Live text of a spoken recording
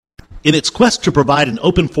In its quest to provide an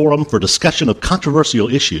open forum for discussion of controversial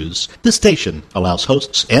issues, this station allows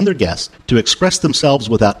hosts and their guests to express themselves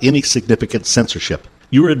without any significant censorship.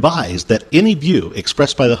 You are advised that any view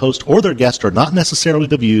expressed by the host or their guest are not necessarily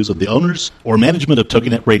the views of the owners or management of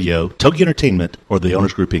TogiNet Radio, Togi Entertainment, or the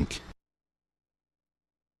Owners Group, Inc.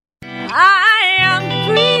 I am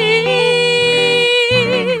free.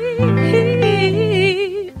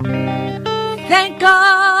 Thank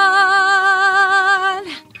God.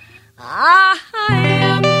 I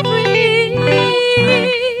am free.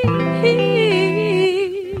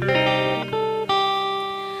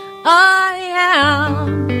 I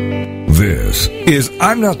am. This is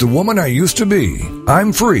I'm Not the Woman I Used to Be.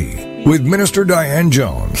 I'm Free with Minister Diane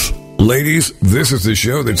Jones. Ladies, this is the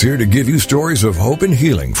show that's here to give you stories of hope and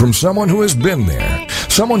healing from someone who has been there,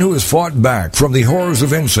 someone who has fought back from the horrors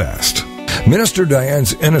of incest. Minister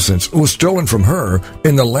Diane's innocence was stolen from her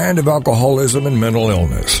in the land of alcoholism and mental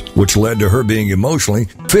illness, which led to her being emotionally,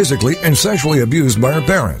 physically, and sexually abused by her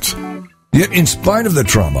parents. Yet, in spite of the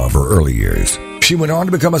trauma of her early years, she went on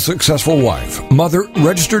to become a successful wife, mother,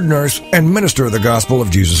 registered nurse, and minister of the gospel of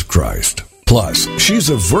Jesus Christ. Plus, she's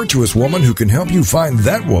a virtuous woman who can help you find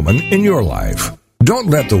that woman in your life. Don't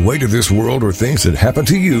let the weight of this world or things that happen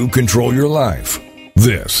to you control your life.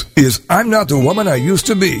 This is I'm Not the Woman I Used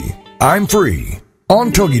to Be. I'm Free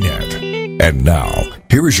on TogiNet. And now,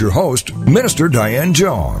 here is your host, Minister Diane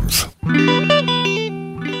Jones.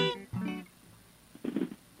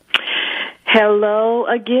 Hello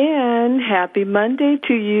again. Happy Monday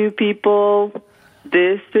to you people.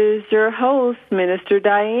 This is your host, Minister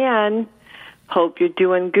Diane. Hope you're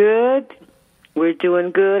doing good. We're doing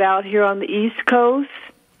good out here on the East Coast.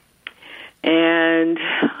 And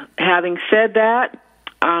having said that,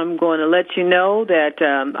 I'm going to let you know that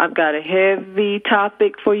I've got a heavy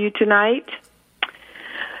topic for you tonight.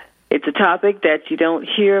 It's a topic that you don't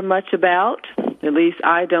hear much about. At least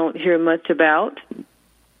I don't hear much about.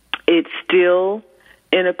 It's still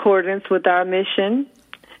in accordance with our mission.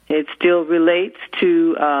 It still relates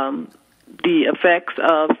to the effects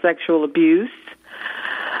of sexual abuse.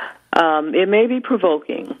 It may be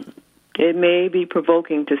provoking. It may be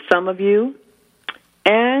provoking to some of you,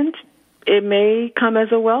 and it may come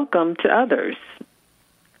as a welcome to others.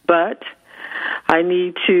 But I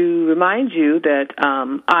need to remind you that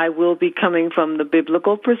I will be coming from the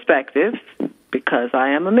biblical perspective because I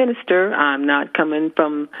am a minister. I'm not coming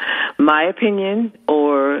from my opinion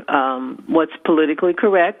or what's politically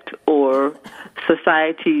correct or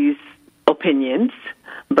society's opinions,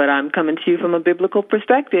 but I'm coming to you from a biblical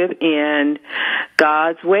perspective, and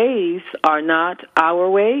God's ways are not our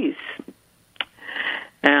ways.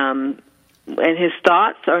 And his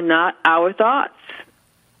thoughts are not our thoughts.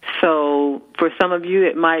 So for some of you,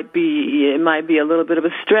 it might be a little bit of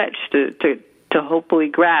a stretch to hopefully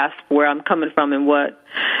grasp where I'm coming from and what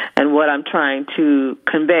I'm trying to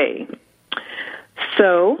convey.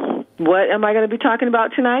 So what am I going to be talking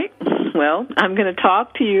about tonight? Well, I'm going to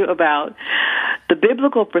talk to you about the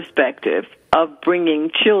biblical perspective of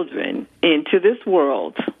bringing children into this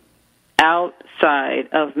world outside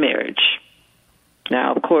of marriage.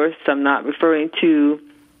 Now, of course, I'm not referring to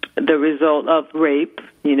the result of rape,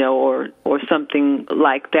 or something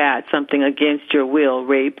like that, something against your will,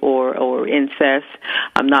 rape or incest.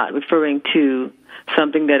 I'm not referring to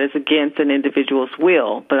something that is against an individual's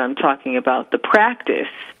will, but I'm talking about the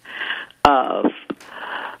practice of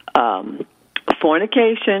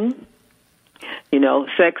fornication,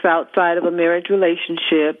 sex outside of a marriage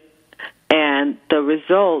relationship, and the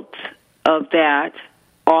result of that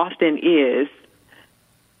often is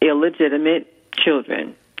illegitimate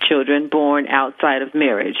children born outside of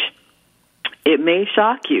marriage. It may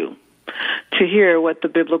shock you to hear what the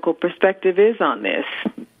biblical perspective is on this.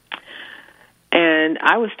 And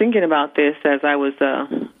I was thinking about this as I was,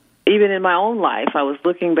 even in my own life, I was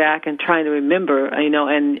looking back and trying to remember,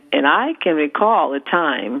 and I can recall a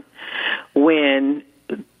time when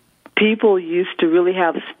people used to really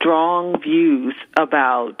have strong views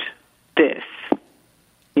about this.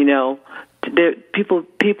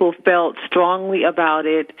 People felt strongly about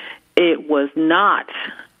it. It was not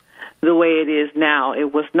the way it is now.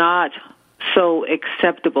 It was not so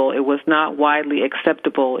acceptable. It was not widely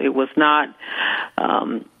acceptable. It was not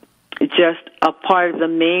just a part of the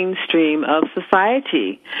mainstream of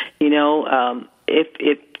society.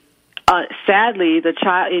 Sadly, the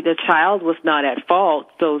child was not at fault.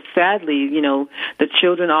 So sadly, the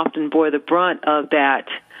children often bore the brunt of that.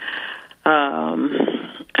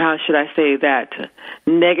 How should I say that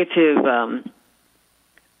negative,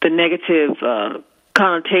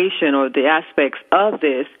 connotation or the aspects of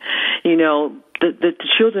this, the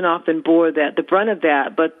children often bore the brunt of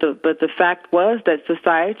that. But the fact was that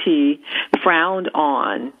society frowned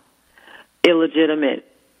on illegitimacy.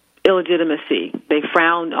 They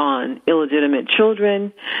frowned on illegitimate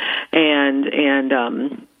children, and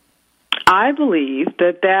I believe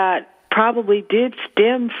that probably did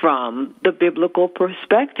stem from the biblical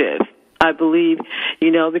perspective. I believe,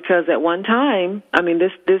 because at one time, I mean,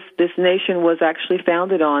 this nation was actually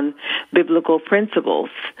founded on biblical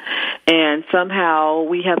principles, and somehow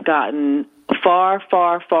we have gotten far,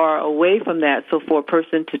 far, far away from that. So for a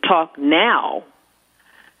person to talk now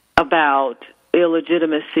about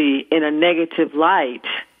illegitimacy in a negative light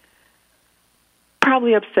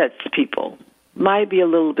probably upsets people. Might be a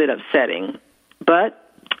little bit upsetting, but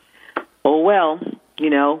oh well.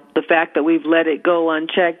 The fact that we've let it go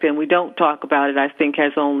unchecked and we don't talk about it, I think,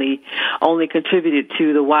 has only contributed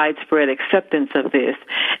to the widespread acceptance of this.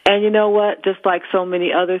 And you know what? Just like so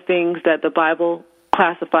many other things that the Bible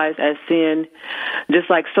classifies as sin, just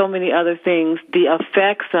like so many other things, the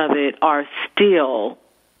effects of it are still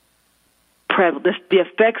prevalent. The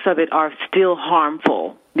effects of it are still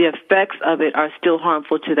harmful. The effects of it are still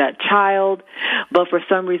harmful to that child, but for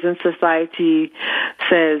some reason society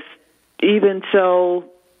says, even so,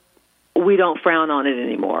 we don't frown on it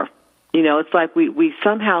anymore. It's like we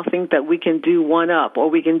somehow think that we can do one up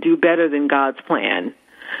or we can do better than God's plan,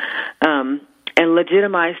 and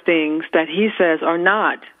legitimize things that He says are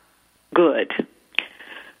not good.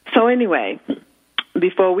 So anyway,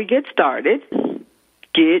 before we get started,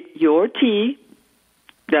 get your tea.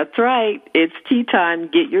 That's right, it's tea time.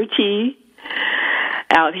 Get your tea.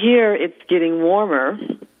 Out here, it's getting warmer.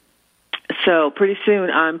 So pretty soon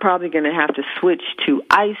I'm probably going to have to switch to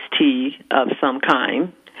iced tea of some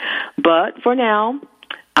kind. But for now,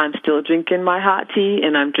 I'm still drinking my hot tea,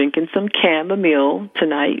 and I'm drinking some chamomile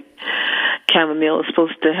tonight. Chamomile is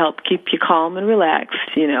supposed to help keep you calm and relaxed,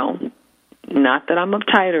 Not that I'm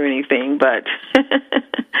uptight or anything, but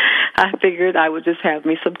I figured I would just have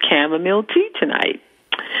me some chamomile tea tonight.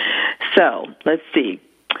 So, let's see.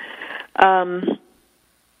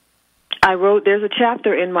 There's a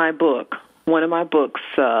chapter in my book, one of my books,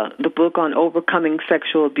 the book on overcoming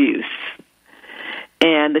sexual abuse.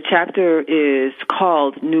 And the chapter is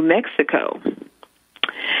called New Mexico.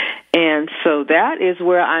 And so that is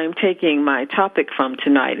where I'm taking my topic from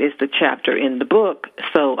tonight, is the chapter in the book.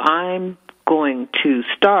 So I'm going to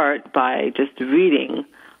start by just reading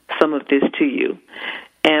some of this to you.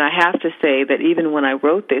 And I have to say that even when I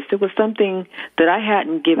wrote this, it was something that I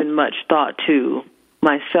hadn't given much thought to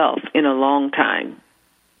myself in a long time.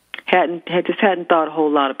 Hadn't thought a whole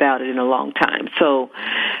lot about it in a long time. So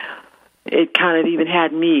it kind of even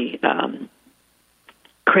had me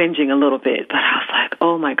cringing a little bit. But I was like,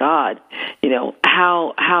 oh my God,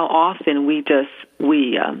 how often we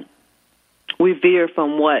veer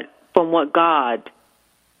from what God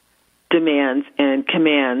demands and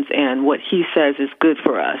commands and what He says is good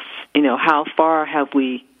for us. How far have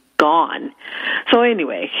we gone? So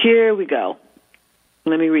anyway, here we go.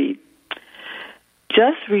 Let me read.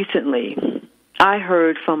 Just recently, I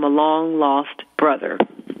heard from a long-lost brother.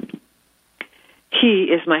 He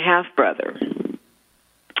is my half-brother.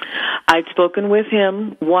 I'd spoken with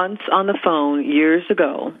him once on the phone years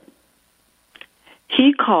ago.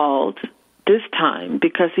 He called this time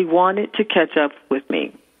because he wanted to catch up with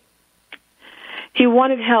me. He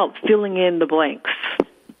wanted help filling in the blanks,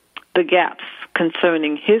 the gaps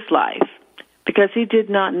concerning his life, because he did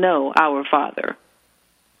not know our father.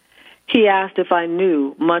 He asked if I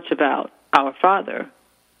knew much about our father.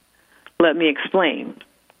 Let me explain.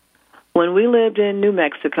 When we lived in New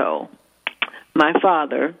Mexico, my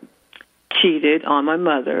father cheated on my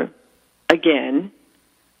mother again.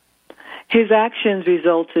 His actions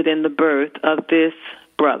resulted in the birth of this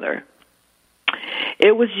brother.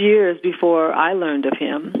 It was years before I learned of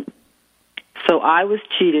him, so I was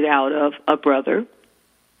cheated out of a brother.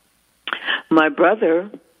 My brother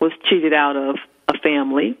was cheated out of a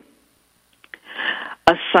family,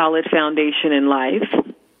 a solid foundation in life,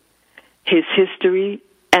 his history,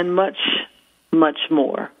 and much, much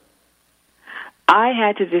more. I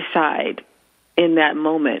had to decide in that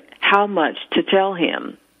moment how much to tell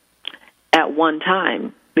him at one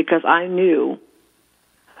time, because I knew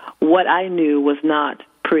what I knew was not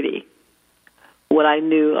pretty. What I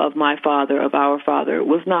knew of my father, of our father,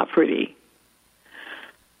 was not pretty.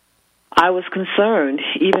 I was concerned,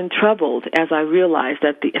 even troubled, as I realized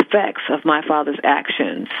that the effects of my father's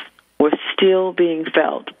actions were still being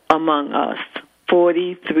felt among us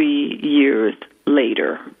 43 years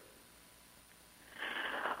later.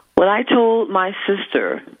 When I told my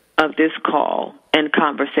sister of this call and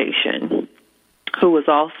conversation, who was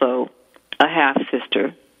also a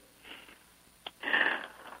half-sister,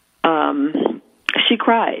 she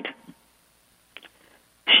cried.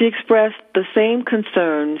 She expressed the same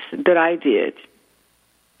concerns that I did.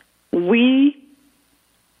 We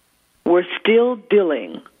were still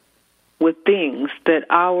dealing with things that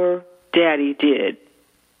our daddy did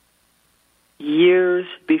years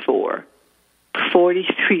before.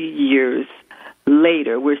 43 years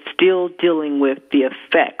later, we're still dealing with the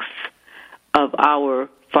effects of our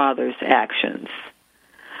father's actions.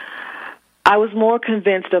 I was more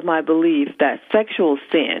convinced of my belief that sexual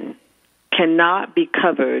sin cannot be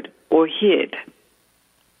covered or hid.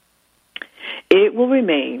 It will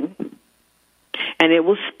remain, and it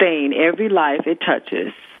will stain every life it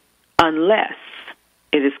touches unless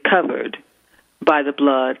it is covered by the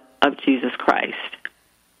blood of Jesus Christ.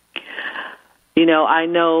 You know, I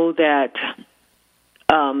know that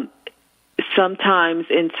sometimes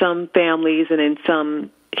in some families and in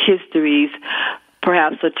some histories,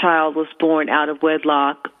 perhaps a child was born out of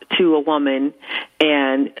wedlock to a woman,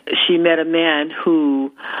 and she met a man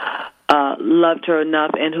who loved her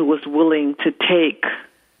enough and who was willing to take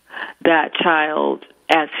that child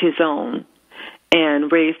as his own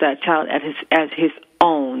and raise that child as his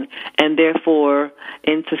own, and therefore,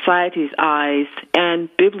 in society's eyes and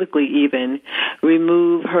biblically even,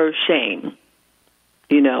 remove her shame.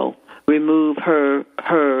 You know, remove her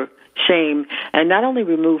shame, and not only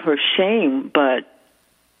remove her shame, but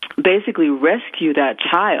basically rescue that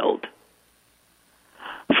child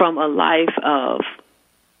from a life of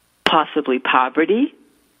possibly poverty,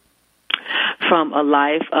 from a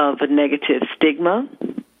life of a negative stigma,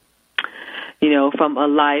 you know, from a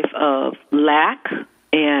life of lack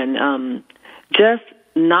and just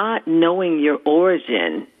not knowing your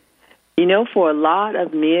origin. You know, for a lot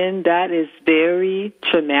of men, that is very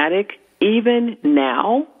traumatic. Even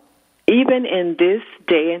now, even in this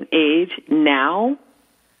day and age now,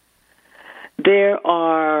 there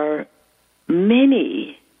are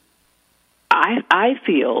many, I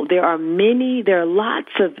feel, there are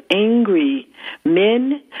lots of angry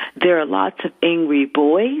men, there are lots of angry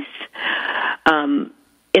boys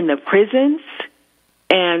in the prisons,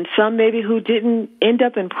 and some maybe who didn't end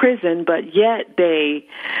up in prison, but yet they're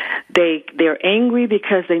angry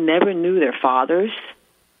because they never knew their fathers,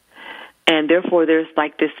 and therefore there's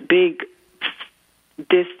like this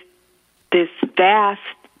vast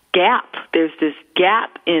gap. There's this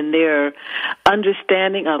gap in their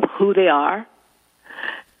understanding of who they are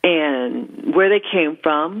and where they came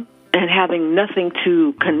from, and having nothing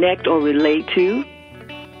to connect or relate to.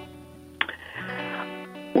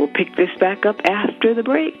 We'll pick this back up after the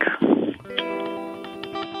break.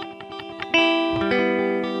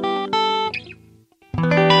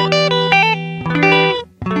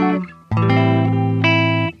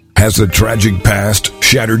 Has the tragic past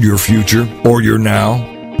shattered your future or your now?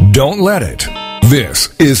 Don't let it. This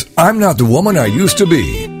is I'm Not the Woman I Used to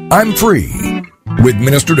Be. I'm Free with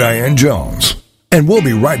Minister Diane Jones. And we'll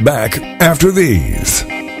be right back after these.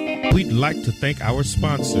 We'd like to thank our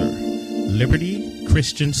sponsor, Liberty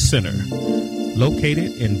Christian Center,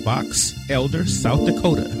 located in Box Elder, South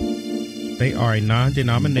Dakota. They are a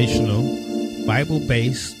non-denominational,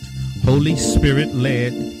 Bible-based, Holy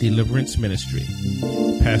Spirit-led deliverance ministry.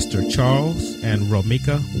 Pastor Charles and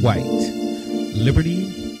Romika White,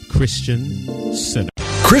 Liberty Christian Center.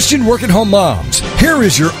 Christian Work-at-Home Moms, here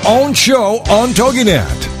is your own show on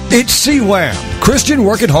TogiNet. It's CWAM, Christian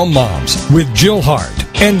Work-at-Home Moms, with Jill Hart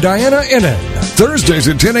and Diana Innan. Thursdays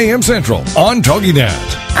at 10 a.m. Central on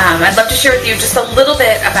TogiNet. I'd love to share with you just a little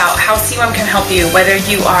bit about how CWAM can help you, whether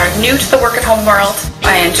you are new to the work-at-home world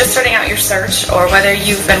and just starting out your search, or whether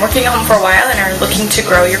you've been working at home for a while and are looking to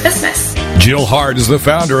grow your business. Jill Hart is the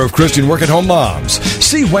founder of Christian Work-at-Home Moms,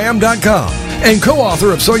 CWAM.com, and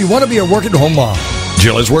co-author of So You Want to Be a Work-at-Home Mom.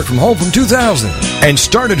 Jill has worked from home from 2000 and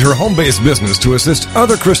started her home-based business to assist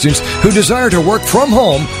other Christians who desire to work from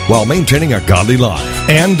home while maintaining a godly life.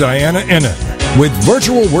 And Diana Innan with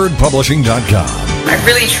virtualwordpublishing.com. I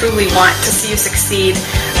really, truly want to see you succeed,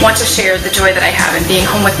 want to share the joy that I have in being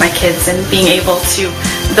home with my kids and being able to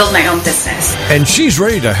build my own business. And she's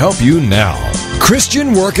ready to help you now.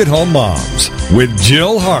 Christian Work-at-Home Moms with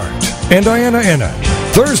Jill Hart and Diana Innan.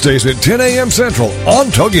 Thursdays at 10 a.m. Central on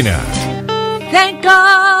TogiNet. Thank God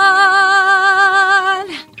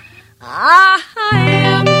I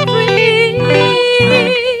am free.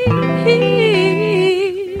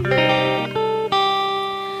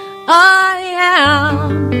 I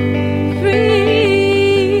am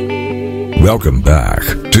free. Welcome back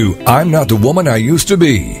to I'm Not the Woman I Used to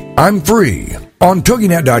Be. I'm Free on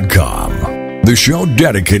TogiNet.com. the show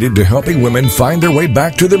dedicated to helping women find their way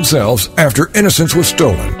back to themselves after innocence was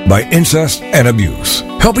stolen by incest and abuse.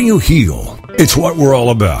 Helping you heal. It's what we're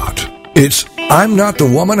all about. It's I'm Not the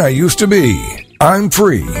Woman I Used to Be. I'm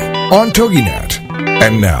Free on TogiNet.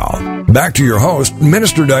 And now, back to your host,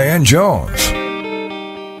 Minister Diane Jones.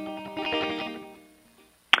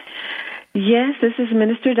 Yes, this is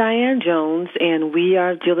Minister Diane Jones, and we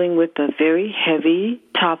are dealing with a very heavy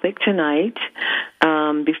topic tonight.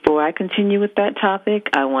 Before I continue with that topic,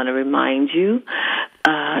 I want to remind you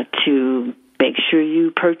to make sure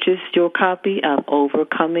you purchase your copy of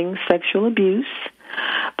Overcoming Sexual Abuse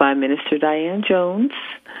by Minister Diane Jones.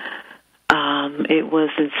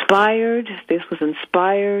 This was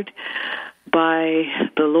inspired by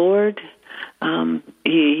the Lord.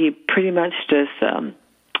 He pretty much just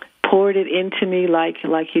poured it into me like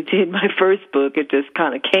he did my first book. It just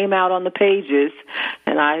kind of came out on the pages,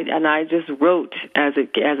 and I just wrote as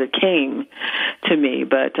it came to me.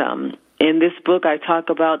 But in this book, I talk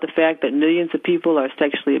about the fact that millions of people are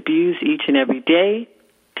sexually abused each and every day,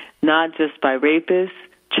 not just by rapists,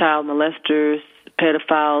 child molesters,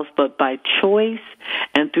 pedophiles, but by choice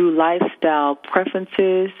and through lifestyle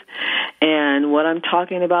preferences. And what I'm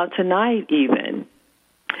talking about tonight, even,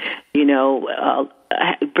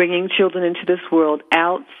 bringing children into this world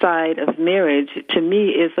outside of marriage, to me,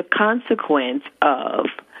 is a consequence of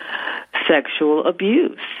sexual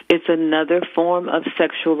abuse. It's another form of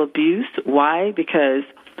sexual abuse. Why? Because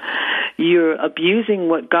you're abusing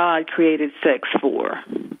what God created sex for.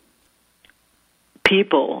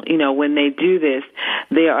 People, when they do this,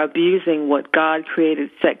 they are abusing what God created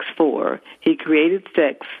sex for. He created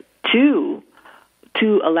sex to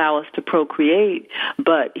allow us to procreate,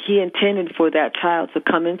 but he intended for that child to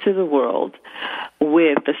come into the world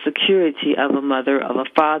with the security of a mother, of a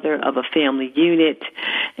father, of a family unit.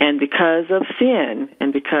 And because of sin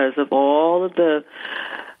and because of all of the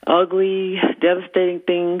ugly, devastating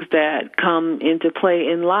things that come into play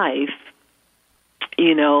in life,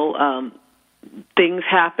 things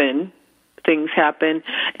happen,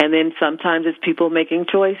 and then sometimes it's people making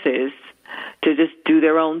choices to just do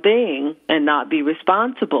their own thing and not be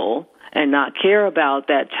responsible and not care about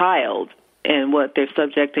that child and what they're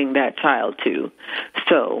subjecting that child to.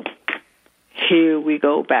 So here we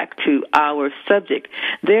go back to our subject.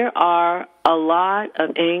 There are a lot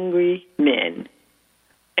of angry men,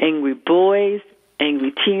 angry boys,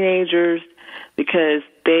 angry teenagers, because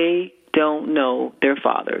they don't know their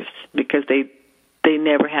fathers, because they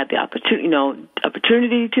never had the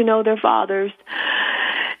opportunity to know their fathers.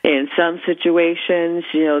 In some situations,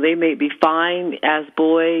 they may be fine as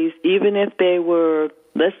boys, even if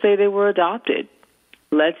let's say they were adopted.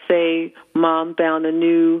 Let's say mom found a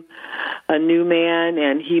new man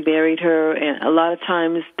and he married her, and a lot of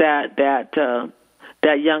times that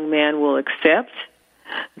young man will accept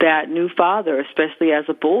that new father, especially as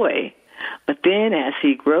a boy. But then as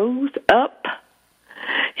he grows up,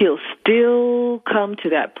 he'll still come to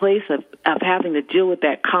that place of having to deal with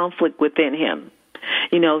that conflict within him.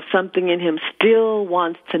 Something in him still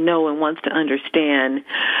wants to know and wants to understand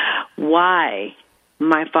why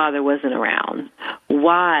my father wasn't around.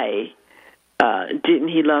 Why didn't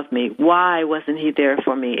he love me? Why wasn't he there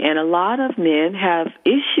for me? And a lot of men have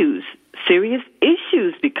issues, serious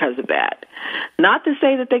issues because of that. Not to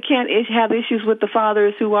say that they can't have issues with the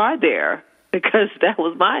fathers who are there, because that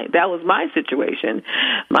was my situation.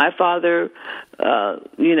 My father,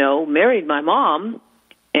 married my mom,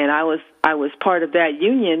 and I was part of that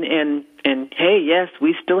union, and hey, yes,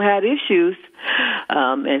 we still had issues,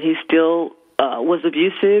 and he still was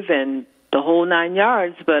abusive and the whole 9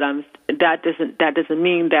 yards. But that doesn't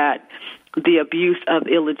mean that the abuse of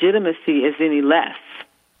illegitimacy is any less.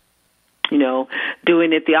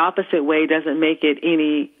 Doing it the opposite way doesn't make it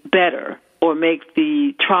any better or make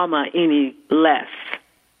the trauma any less.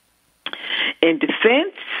 In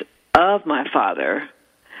defense of my father,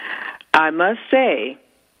 I must say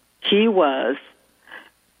he was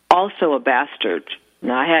also a bastard.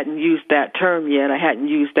 Now, I hadn't used that term yet. I hadn't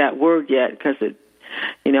used that word yet because I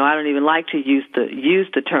don't even like to use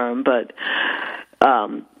the term. But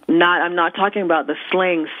I'm not talking about the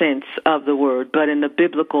slang sense of the word, but in the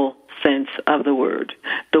biblical sense of the word.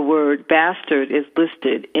 The word bastard is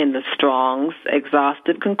listed in the Strong's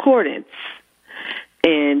Exhaustive Concordance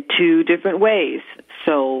in two different ways.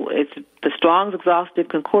 So it's the Strong's Exhaustive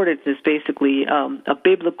Concordance is basically a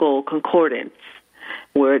biblical concordance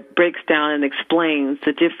where it breaks down and explains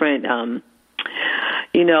the different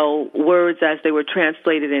words as they were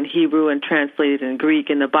translated in Hebrew and translated in Greek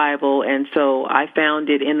in the Bible. And so I found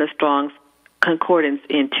it in the Strong's Concordance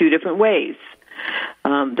in two different ways.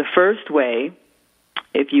 The first way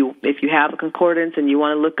If you have a concordance and you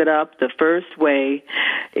want to look it up, the first way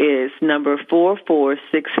is number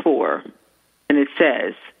 4464, and it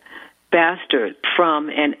says, bastard, from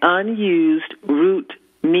an unused root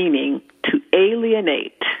meaning to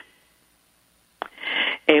alienate.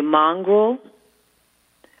 A mongrel,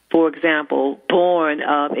 for example, born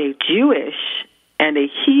of a Jewish and a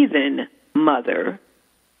heathen mother.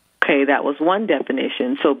 Okay, that was one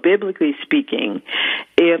definition. So biblically speaking,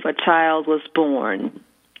 if a child was born,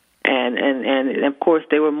 and of course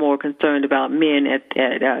they were more concerned about men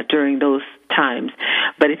during those times,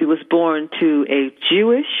 but if he was born to a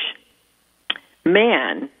Jewish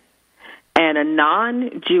man and a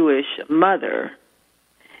non-Jewish mother,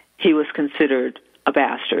 he was considered a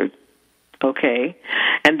bastard. Okay,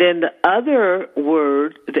 and then the other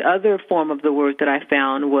form of the word that I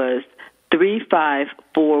found was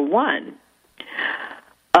 3541,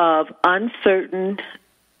 of uncertain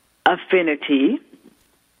affinity,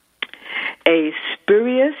 a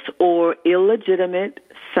spurious or illegitimate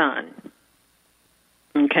son.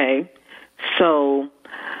 Okay, so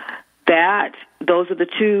those are the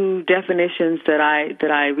two definitions that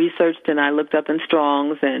I researched and I looked up in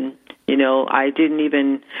Strong's, and I didn't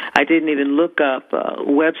even look up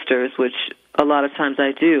Webster's, which a lot of times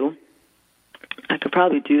I do. I could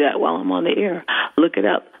probably do that while I'm on the air. Look it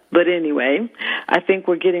up. But anyway, I think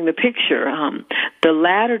we're getting the picture. The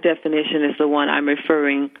latter definition is the one I'm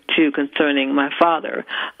referring to concerning my father.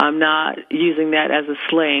 I'm not using that as a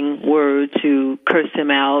slang word to curse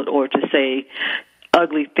him out or to say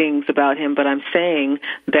ugly things about him, but I'm saying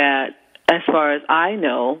that as far as I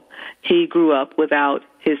know, he grew up without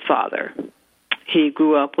his father. He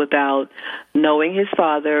grew up without knowing his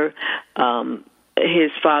father.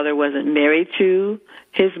 His father wasn't married to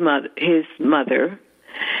his mother,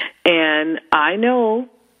 and I know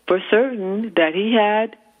for certain that he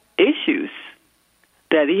had issues.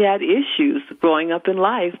 That he had issues growing up in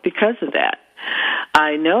life because of that.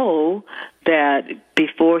 I know that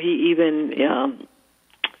before he even,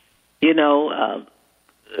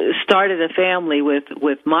 started a family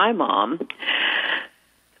with my mom,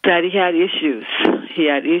 that he had issues. He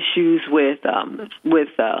had issues with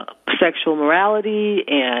sexual morality,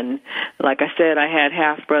 and like I said, I had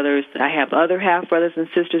half-brothers. I have other half-brothers and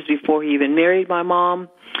sisters before he even married my mom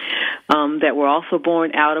that were also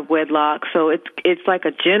born out of wedlock. So it's like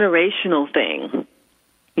a generational thing.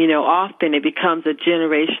 Often it becomes a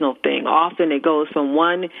generational thing. Often it goes from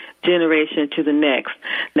one generation to the next.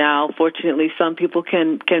 Now, fortunately, some people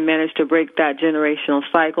can manage to break that generational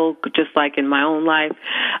cycle, just like in my own life.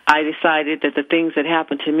 I decided that the things that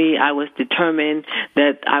happened to me, I was determined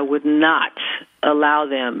that I would not allow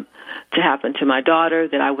them to happen to my daughter,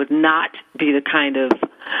 that I would not be the kind of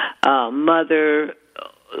mother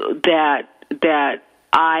that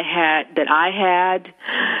I had.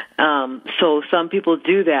 So some people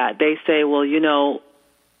do that. They say, well, no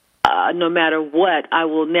matter what, I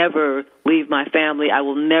will never leave my family. I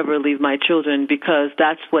will never leave my children because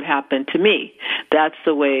that's what happened to me. That's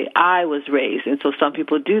the way I was raised. And so some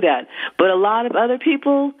people do that. But a lot of other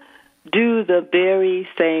people do the very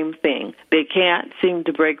same thing. They can't seem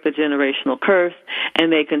to break the generational curse,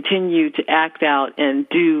 and they continue to act out and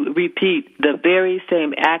repeat the very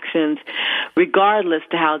same actions, regardless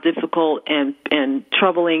to how difficult and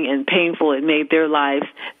troubling and painful it made their lives.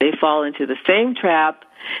 They fall into the same trap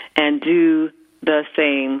and do the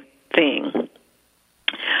same thing.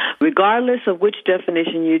 Regardless of which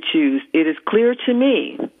definition you choose, it is clear to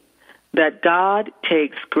me that God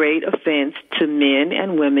takes great offense to men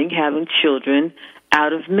and women having children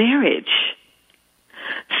out of marriage.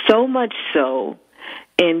 So much so,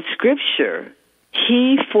 in Scripture,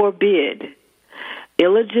 He forbid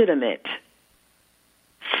illegitimate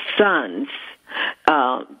sons.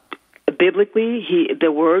 Biblically,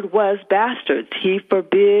 the word was bastards. He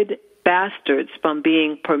forbid bastards from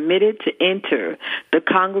being permitted to enter the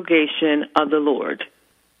congregation of the Lord.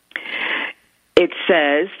 It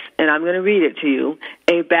says, and I'm going to read it to you,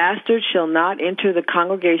 a bastard shall not enter the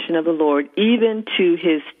congregation of the Lord, even to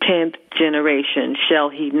his 10th generation shall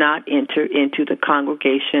he not enter into the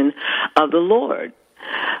congregation of the Lord.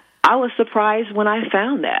 I was surprised when I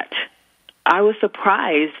found that. I was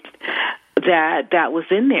surprised that was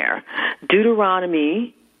in there.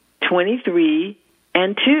 Deuteronomy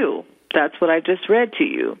 23:2. That's what I just read to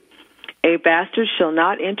you. A bastard shall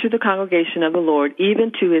not enter the congregation of the Lord,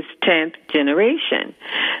 even to his 10th generation.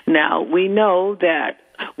 Now, we know that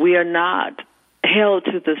we are not held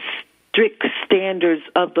to the strict standards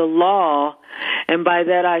of the law, and by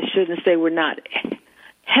that I shouldn't say we're not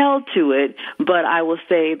held to it, but I will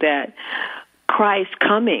say that Christ's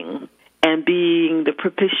coming and being the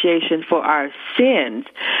propitiation for our sins,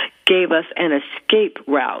 gave us an escape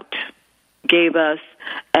route, gave us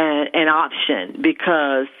an option,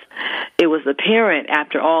 because it was apparent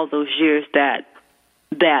after all those years that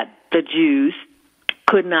the Jews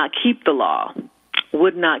could not keep the law,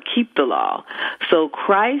 would not keep the law. So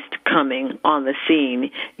Christ coming on the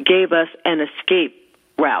scene gave us an escape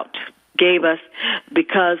route, gave us,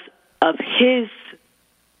 because of his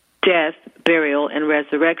death, burial, and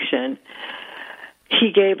resurrection,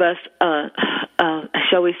 he gave us,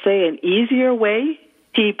 shall we say, an easier way.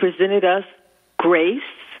 He presented us grace.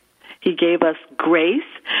 He gave us grace,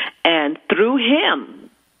 and through him,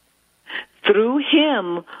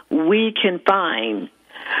 we can find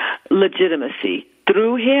legitimacy.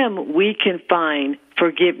 Through him, we can find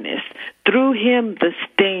forgiveness. Through him, the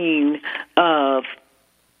stain of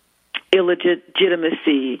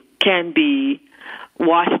illegitimacy can be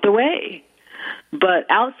washed away. But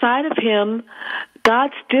outside of him,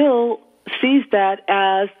 God still sees that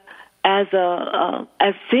as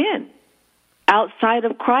sin. Outside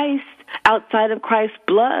of Christ's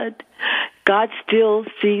blood, God still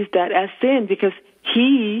sees that as sin, because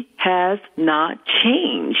he has not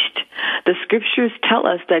changed. The scriptures tell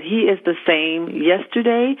us that he is the same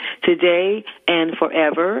yesterday, today, and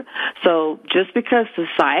forever. So just because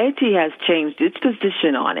society has changed its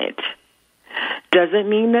position on it doesn't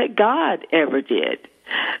mean that God ever did.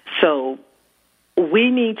 So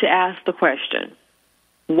we need to ask the question,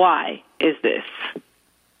 why is this?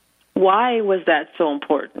 Why was that so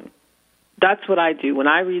important? That's what I do when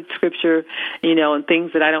I read scripture, and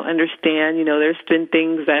things that I don't understand. There's been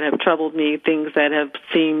things that have troubled me, things that have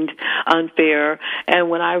seemed unfair. And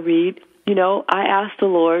when I read, I ask the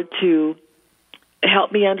Lord to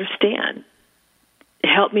help me understand.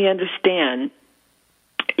 Help me understand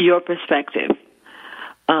your perspective.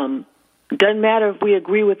 Doesn't matter if we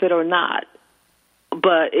agree with it or not,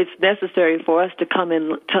 but it's necessary for us to come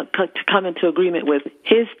into agreement with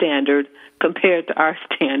his standard compared to our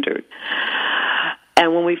standard.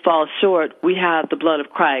 And when we fall short, we have the blood of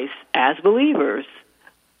Christ as believers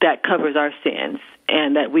that covers our sins,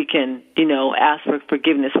 and that we can, ask for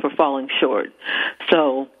forgiveness for falling short.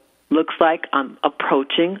 So looks like I'm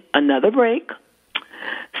approaching another break.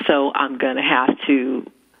 So I'm going to have to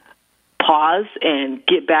pause and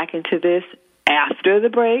get back into this after the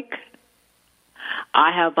break.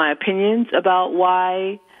 I have my opinions about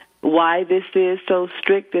why this is so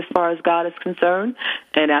strict as far as God is concerned.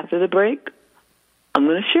 And after the break, I'm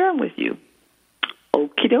going to share them with you.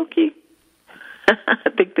 Okie dokie. I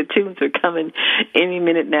think the tunes are coming any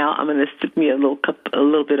minute now. I'm going to sip me a little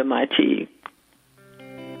bit of my tea.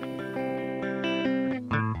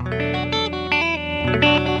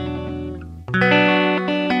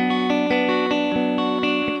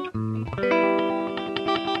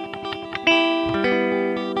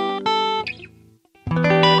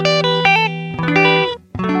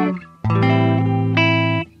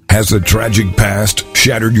 Has the tragic past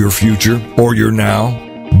shattered your future or your now?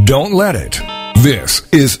 Don't let it. This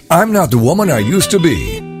is I'm Not the Woman I Used to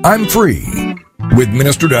Be. I'm Free with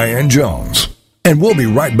Minister Diane Jones. And we'll be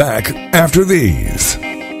right back after these.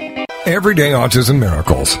 Everyday Autism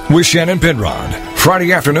Miracles with Shannon Penrod.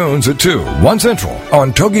 Friday afternoons at 2, 1 Central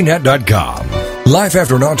on TogiNet.com. Life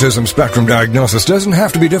after an autism spectrum diagnosis doesn't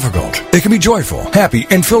have to be difficult. It can be joyful, happy,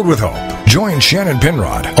 and filled with hope. Join Shannon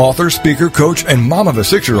Penrod, author, speaker, coach, and mom of a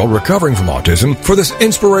 6-year-old recovering from autism, for this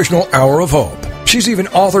inspirational hour of hope. She's even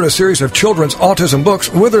authored a series of children's autism books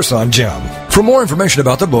with her son, Jim. For more information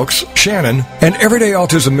about the books, Shannon, and Everyday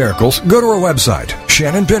Autism Miracles, go to her website,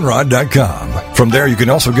 ShannonPenrod.com. From there, you can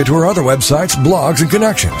also get to her other websites, blogs, and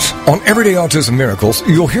connections. On Everyday Autism Miracles,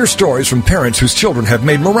 you'll hear stories from parents whose children have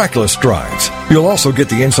made miraculous strides. You'll also get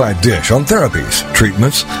the inside dish on therapies,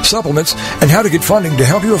 treatments, supplements, and how to get funding to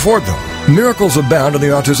help you afford them. Miracles abound in the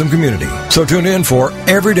autism community. So tune in for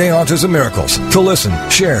Everyday Autism Miracles to listen,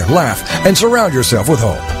 share, laugh, and surround yourself with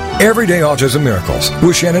hope. Everyday Autism Miracles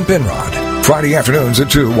with Shannon Penrod. Friday afternoons at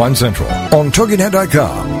 2, 1 Central on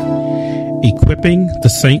TogiNet.com. Equipping the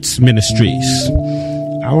Saints Ministries.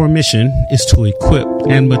 Our mission is to equip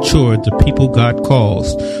and mature the people God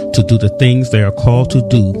calls to do the things they are called to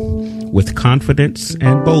do with confidence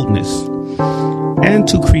and boldness, and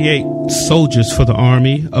to create soldiers for the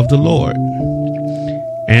army of the Lord,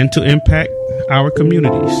 and to impact our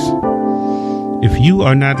communities. If you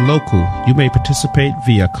are not local, you may participate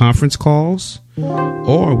via conference calls,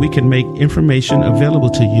 or we can make information available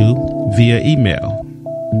to you via email.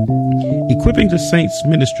 Equipping the Saints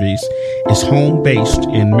Ministries is home-based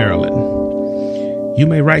in Maryland. You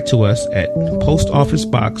may write to us at Post Office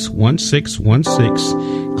Box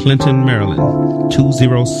 1616, Clinton, Maryland,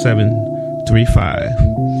 207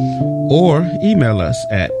 or email us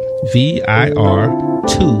at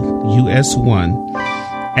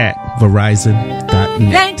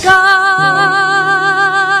vir2us1@verizon.net. Thank God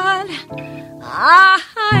I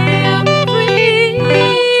am free.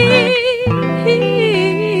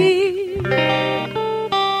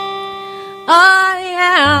 I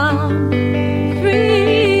am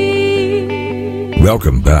free.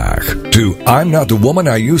 Welcome back to I'm Not the Woman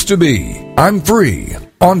I Used to Be. I'm Free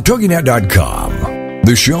on TogiNet.com.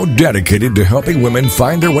 The show dedicated to helping women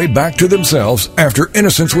find their way back to themselves after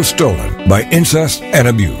innocence was stolen by incest and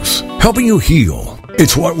abuse. Helping you heal.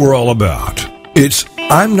 It's what we're all about. It's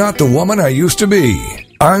I'm Not the Woman I Used to Be.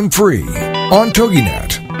 I'm Free on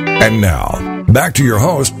TogiNet. And now, back to your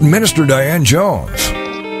host, Minister Diane Jones.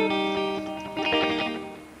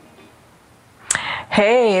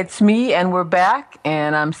 Hey, it's me, and we're back,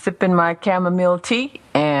 and I'm sipping my chamomile tea,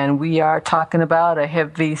 and we are talking about a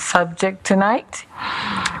heavy subject tonight.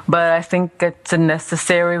 But I think it's a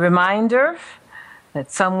necessary reminder that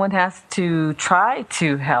someone has to try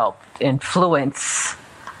to help influence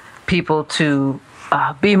people to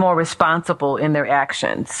be more responsible in their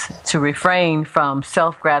actions, to refrain from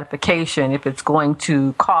self-gratification if it's going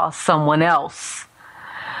to cost someone else,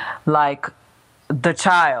 like the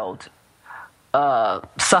child,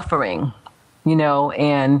 suffering,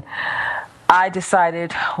 and I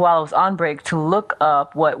decided while I was on break to look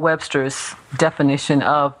up what Webster's definition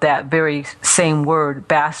of that very same word,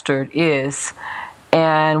 bastard, is.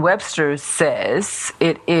 And Webster says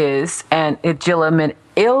it is an illegitimate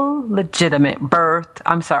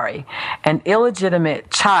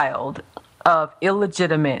child of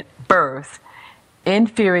illegitimate birth,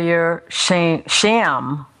 inferior,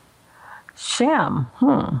 sham,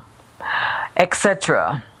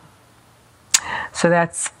 etc. So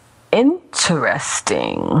that's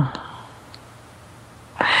interesting.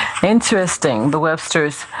 The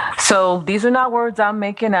Webster's. So these are not words I'm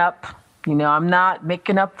making up. I'm not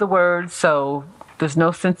making up the words, so there's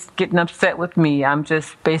no sense getting upset with me. I'm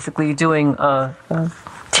just basically doing a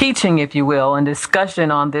teaching, if you will, and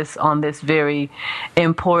discussion on this very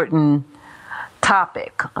important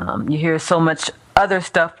topic. You hear so much other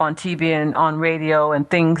stuff on TV and on radio and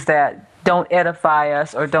things that don't edify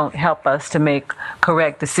us or don't help us to make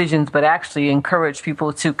correct decisions, but actually encourage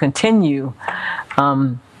people to continue.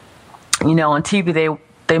 On TV,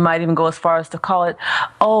 they might even go as far as to call it,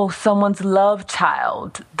 someone's love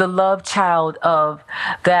child, the love child of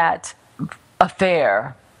that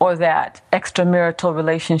affair or that extramarital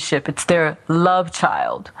relationship. It's their love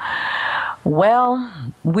child. Well,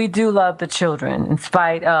 we do love the children. In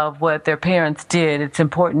spite of what their parents did, it's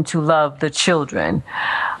important to love the children.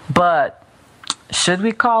 But should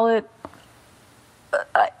we call it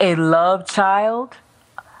a love child?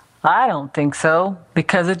 I don't think so,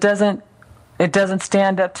 because it doesn't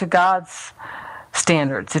stand up to God's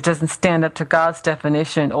standards. It doesn't stand up to God's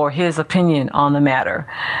definition or his opinion on the matter,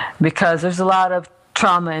 because there's a lot of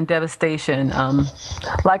trauma and devastation.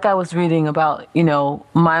 Like I was reading about,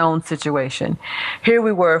 my own situation. Here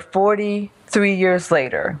we were 43 years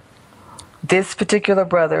later. This particular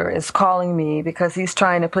brother is calling me because he's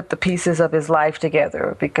trying to put the pieces of his life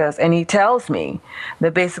together, and he tells me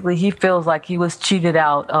that basically he feels like he was cheated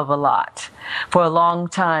out of a lot. For a long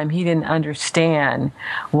time, he didn't understand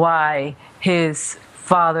why his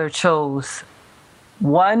father chose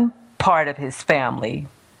one part of his family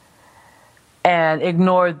and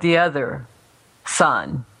ignored the other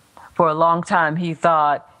son. For a long time, he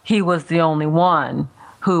thought he was the only one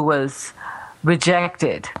who was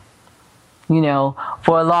rejected.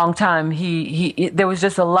 For a long time, there was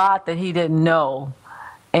just a lot that he didn't know,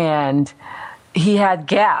 and he had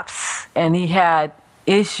gaps and he had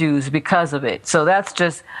issues because of it. So that's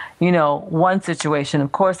just, one situation.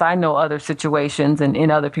 Of course, I know other situations and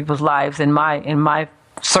in other people's lives in my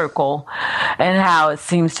circle and how it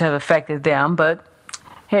seems to have affected them. But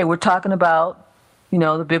hey, we're talking about,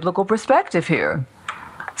 the biblical perspective here.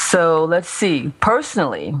 So let's see.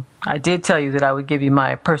 Personally, I did tell you that I would give you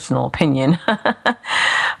my personal opinion.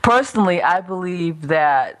 Personally, I believe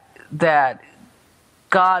that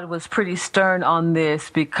God was pretty stern on this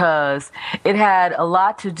because it had a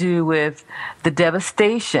lot to do with the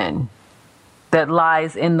devastation that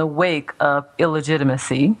lies in the wake of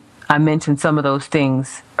illegitimacy. I mentioned some of those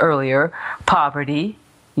things earlier. Poverty,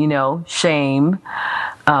 shame,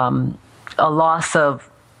 a loss of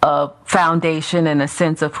foundation and a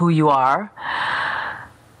sense of who you are.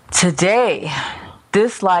 Today,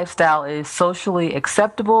 this lifestyle is socially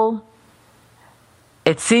acceptable.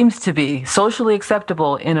 It seems to be socially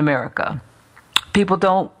acceptable in America. People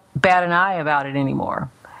don't bat an eye about it anymore.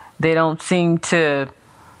 They don't seem to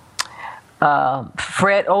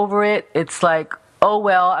fret over it. It's like, oh,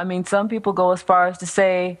 well, I mean, some people go as far as to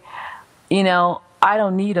say, you know, I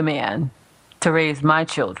don't need a man to raise my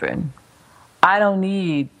children. They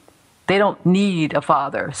don't need a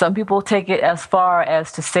father. Some people take it as far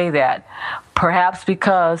as to say that, perhaps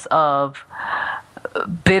because of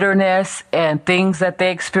bitterness and things that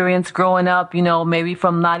they experienced growing up, you know, maybe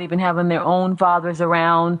from not even having their own fathers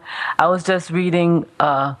around. I was just reading,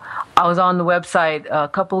 I was on the website a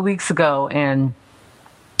couple of weeks ago, and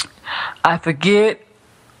I forget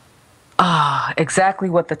exactly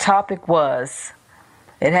what the topic was.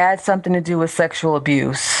 It had something to do with sexual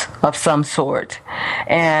abuse of some sort.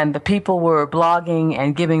 And the people were blogging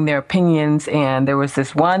and giving their opinions, and there was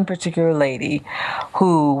this one particular lady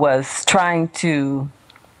who was trying to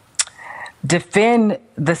defend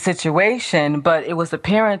the situation, but it was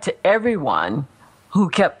apparent to everyone who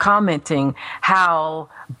kept commenting how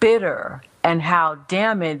bitter and how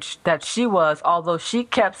damaged that she was, although she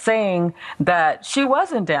kept saying that she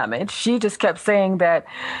wasn't damaged. She just kept saying that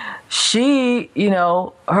she, you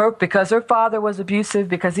know, because her father was abusive,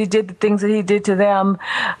 because he did the things that he did to them,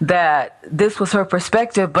 that this was her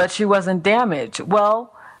perspective, but she wasn't damaged.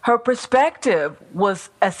 Well, her perspective was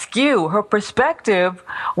askew. Her perspective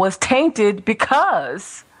was tainted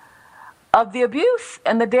because of the abuse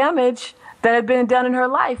and the damage that had been done in her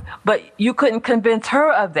life. But you couldn't convince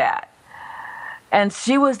her of that. And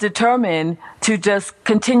she was determined to just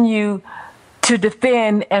continue to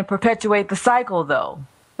defend and perpetuate the cycle, though.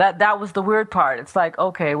 That was the weird part. It's like,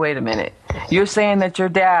 okay, wait a minute. You're saying that your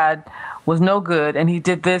dad was no good and he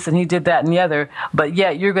did this and he did that and the other, but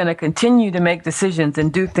yet you're going to continue to make decisions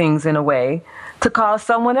and do things in a way to cause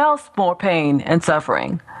someone else more pain and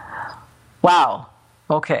suffering. Wow.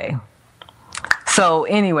 Okay. So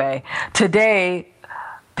anyway, today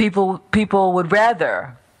people would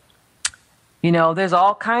rather, you know, there's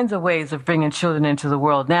all kinds of ways of bringing children into the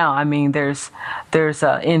world now. I mean, there's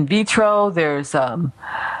in vitro, there's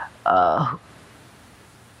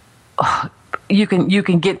you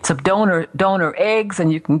can get some donor eggs,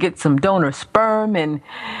 and you can get some donor sperm, and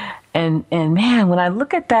man, when I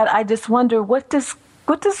look at that, I just wonder what is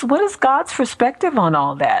God's perspective on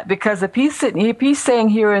all that? Because if he's saying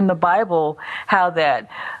here in the Bible how that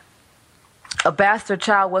a bastard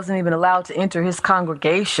child wasn't even allowed to enter his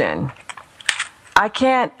congregation, I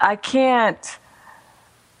can't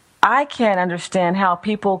understand how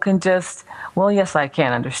people can just, well, yes, I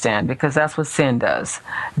can understand, because that's what sin does.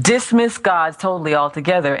 Dismiss God totally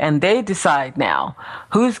altogether, and they decide now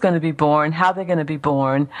who's going to be born, how they're going to be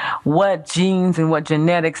born, what genes and what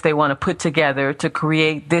genetics they want to put together to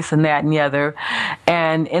create this and that and the other.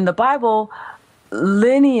 And in the Bible,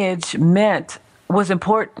 lineage was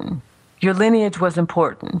important. Your lineage was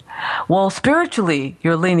important. Well, spiritually,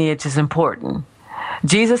 your lineage is important.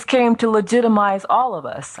 Jesus came to legitimize all of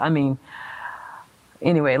us. I mean,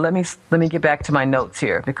 anyway, let me get back to my notes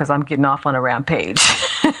here, because I'm getting off on a rampage.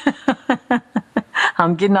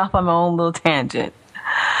 I'm getting off on my own little tangent.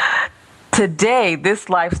 Today, this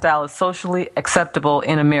lifestyle is socially acceptable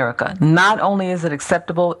in America. Not only is it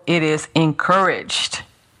acceptable, it is encouraged.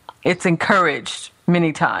 It's encouraged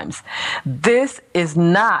many times. This is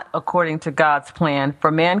not according to God's plan for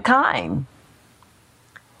mankind.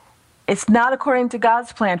 It's not according to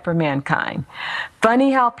God's plan for mankind.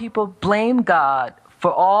 Funny how people blame God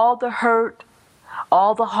for all the hurt,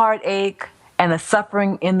 all the heartache, and the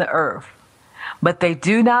suffering in the earth. But they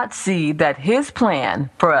do not see that his plan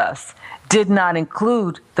for us did not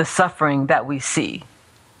include the suffering that we see.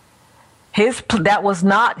 That was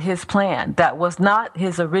not his plan. That was not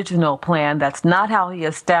his original plan. That's not how he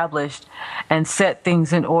established and set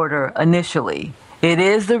things in order initially. It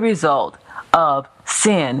is the result of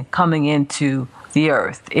sin coming into the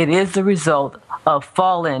earth. It is the result of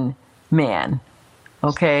fallen man.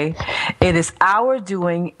 Okay? It is our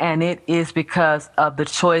doing, and it is because of the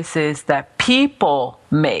choices that people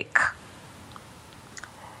make.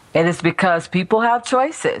 It is because people have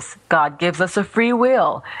choices. God gives us a free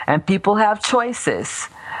will, and people have choices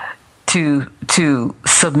to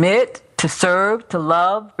submit, to serve, to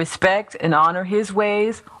love, respect, and honor his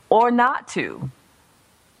ways, or not to.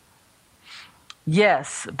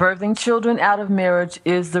 Yes, birthing children out of marriage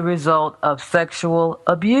is the result of sexual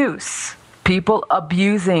abuse. People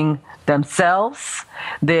abusing themselves,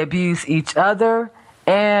 they abuse each other,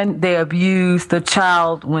 and they abuse the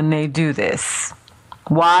child when they do this.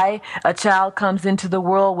 Why? A child comes into the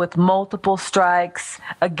world with multiple strikes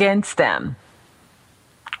against them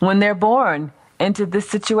when they're born into this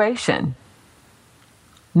situation.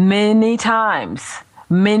 Many times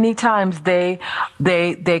they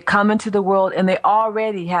come into the world and they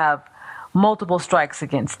already have multiple strikes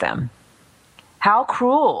against them. how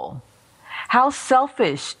cruel, how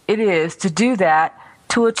selfish it is to do that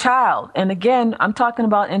to a child. And again, I'm talking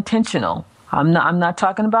about intentional. I'm not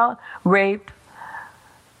talking about rape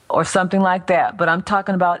or something like that, but I'm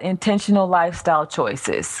talking about intentional lifestyle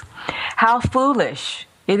choices. How foolish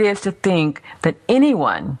it is to think that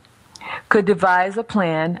anyone could devise a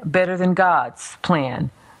plan better than God's plan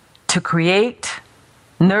to create,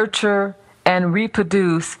 nurture, and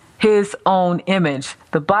reproduce his own image.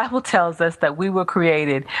 The Bible tells us that we were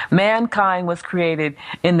created, mankind was created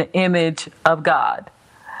in the image of God.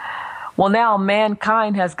 Well, now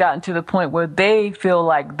mankind has gotten to the point where they feel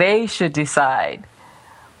like they should decide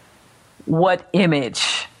what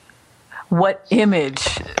image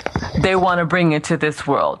they want to bring into this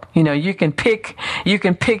world. You know, you can pick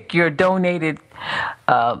your donated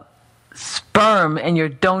sperm and your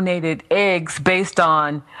donated eggs based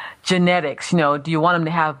on genetics. You know, do you want them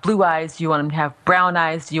to have blue eyes? Do you want them to have brown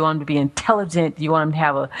eyes? Do you want them to be intelligent? Do you want them to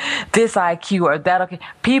have this IQ or that? Okay,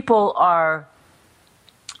 people are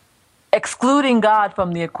excluding God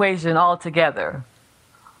from the equation altogether.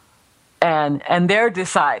 And they're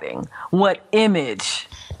deciding what image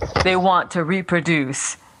they want to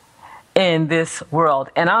reproduce in this world.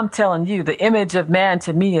 And I'm telling you, the image of man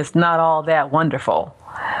to me is not all that wonderful.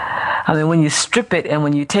 I mean, when you strip it and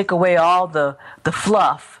when you take away all the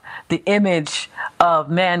fluff, the image of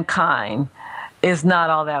mankind is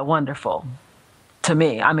not all that wonderful to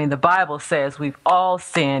me. I mean, the Bible says we've all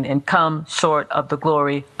sinned and come short of the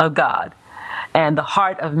glory of God. And the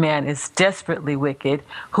heart of man is desperately wicked.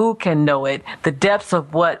 Who can know it? The depths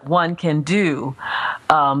of what one can do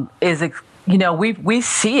is, you know, we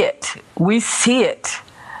see it. We see it,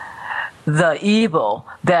 the evil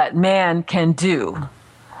that man can do.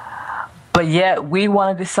 But yet we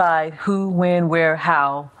want to decide who, when, where,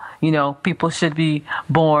 how, you know, people should be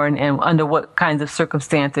born and under what kinds of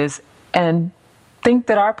circumstances, and think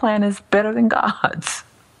that our plan is better than God's.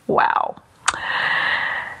 Wow.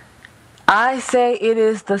 I say it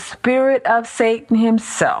is the spirit of Satan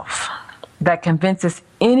himself that convinces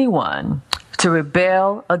anyone to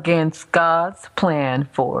rebel against God's plan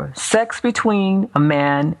for sex between a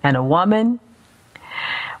man and a woman,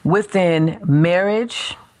 within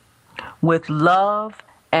marriage, with love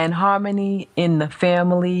and harmony in the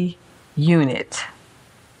family unit.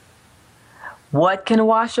 What can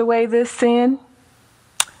wash away this sin?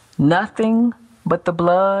 Nothing but the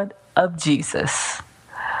blood of Jesus.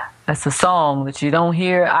 That's a song that you don't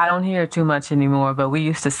hear. I don't hear too much anymore, but we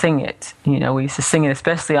used to sing it. You know, we used to sing it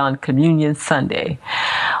especially on Communion Sunday.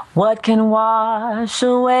 What can wash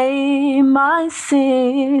away my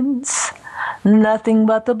sins? Nothing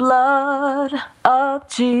but the blood of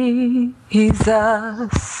Jesus.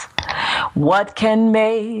 What can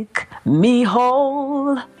make me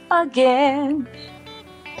whole again?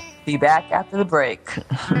 Be back after the break.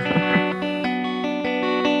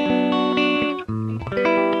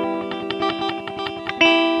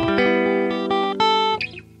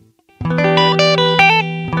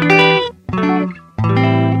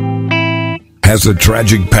 Has a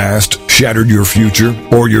tragic past shattered your future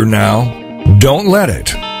or your now? Don't let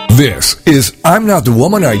it. This is I'm Not the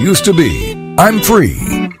Woman I Used to Be. I'm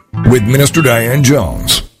Free with Minister Diane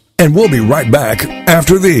Jones. And we'll be right back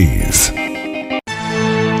after these.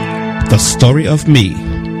 The Story of Me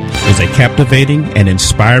is a captivating and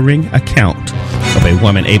inspiring account of a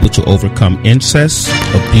woman able to overcome incest,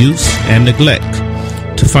 abuse, and neglect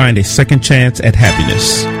to find a second chance at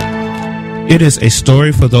happiness. It is a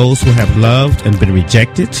story for those who have loved and been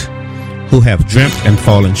rejected, who have dreamt and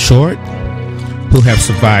fallen short, who have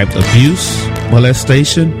survived abuse,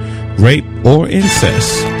 molestation, rape, or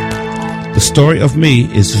incest. The Story of Me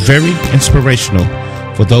is very inspirational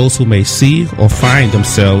for those who may see or find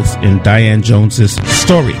themselves in Diane Jones's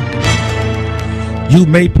story. You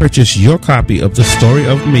may purchase your copy of The Story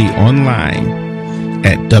of Me online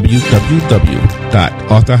at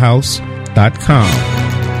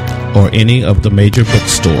www.authorhouse.com or any of the major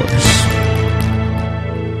bookstores.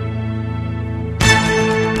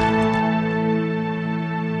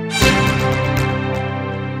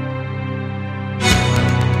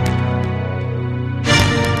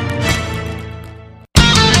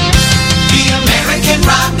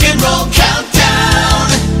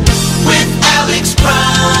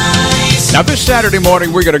 Now, this Saturday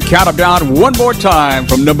morning, we're going to count them down one more time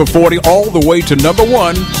from number 40 all the way to number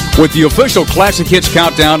 1 with the official Classic Hits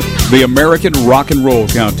Countdown, the American Rock and Roll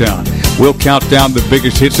Countdown. We'll count down the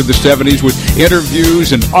biggest hits of the 70s with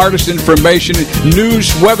interviews and artist information,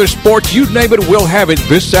 news, weather, sports, you name it, we'll have it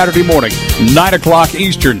this Saturday morning, 9 o'clock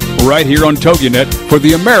Eastern, right here on TogiNet for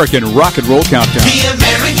the American Rock and Roll Countdown. The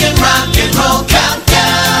American Rock and Roll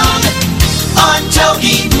Countdown on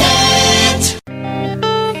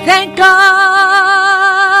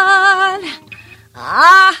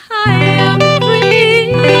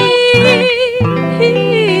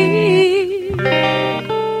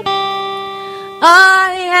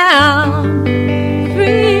I am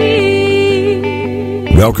free.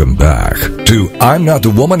 Welcome back to I'm Not the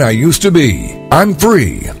Woman I Used to Be. I'm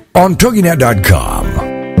Free on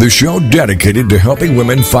TogiNet.com. The show dedicated to helping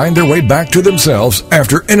women find their way back to themselves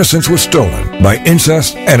after innocence was stolen by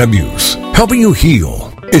incest and abuse. Helping you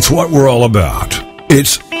heal. It's what we're all about.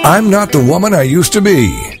 It's I'm Not the Woman I Used to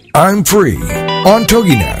Be. I'm Free on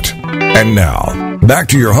TogiNet. And now, back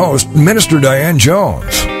to your host, Minister Diane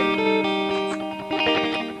Jones.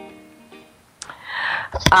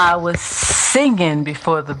 I was singing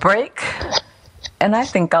before the break, and I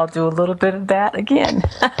think I'll do a little bit of that again.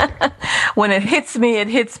 When it hits me, it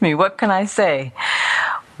hits me. What can I say?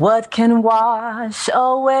 What can wash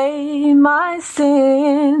away my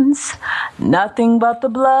sins? Nothing but the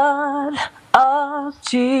blood of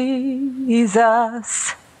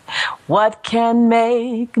Jesus. What can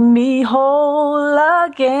make me whole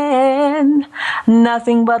again?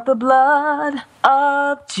 Nothing but the blood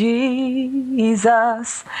of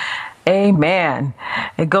Jesus. Amen.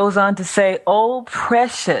 It goes on to say, oh,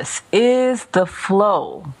 precious is the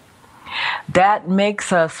flow that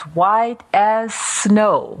makes us white as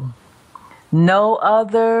snow. No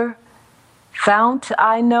other fount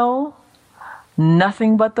I know,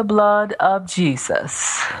 nothing but the blood of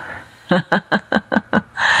Jesus.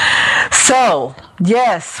 So,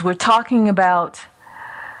 yes, we're talking about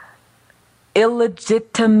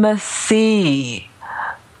illegitimacy,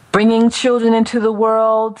 bringing children into the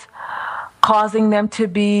world, causing them to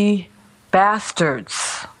be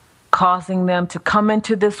bastards, causing them to come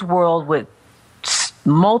into this world with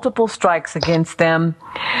multiple strikes against them,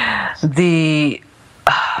 the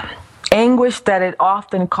anguish that it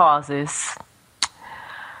often causes,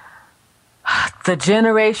 the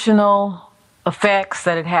generational effects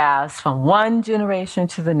that it has from one generation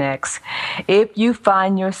to the next. If you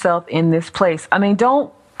find yourself in this place, I mean,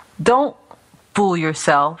 don't fool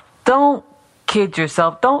yourself. Don't kid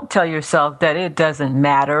yourself. Don't tell yourself that it doesn't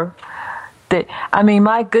matter. That, I mean,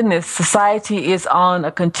 my goodness, society is on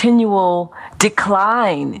a continual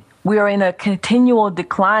decline. We are in a continual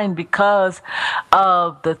decline because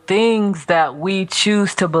of the things that we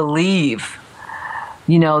choose to believe.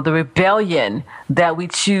 You know, the rebellion that we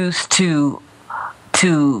choose to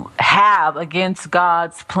have against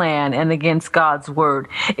God's plan and against God's word.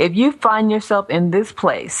 If you find yourself in this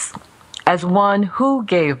place as one who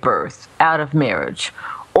gave birth out of marriage,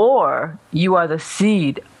 or you are the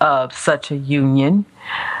seed of such a union,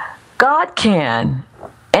 God can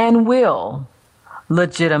and will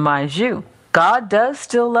legitimize you. God does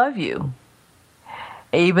still love you.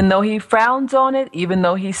 Even though he frowns on it, even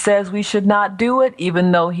though he says we should not do it,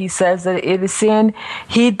 even though he says that it is sin,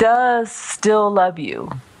 he does still love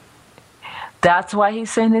you. That's why he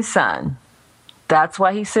sent his son. That's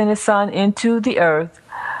why he sent his son into the earth,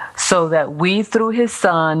 so that we through his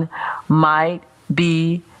son might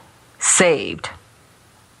be saved.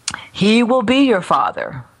 He will be your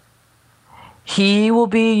father. He will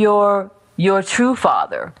be your true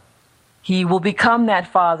father. He will become that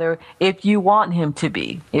father if you want him to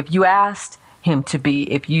be, if you asked him to be,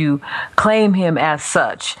 if you claim him as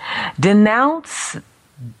such. Denounce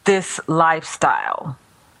this lifestyle.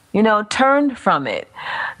 You know, turn from it.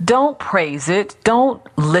 Don't praise it. Don't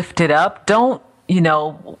lift it up. Don't,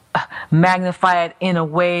 magnify it in a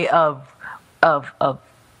way of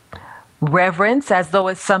reverence as though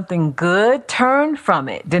it's something good. Turn from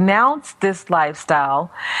it. Denounce this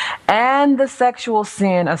lifestyle and the sexual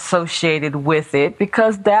sin associated with it,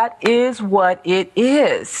 because that is what it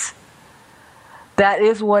is. That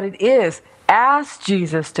is what it is. Ask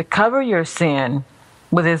Jesus to cover your sin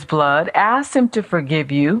with his blood. Ask him to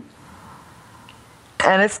forgive you.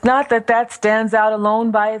 And it's not that stands out alone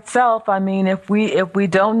by itself. I mean, if we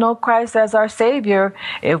don't know Christ as our Savior,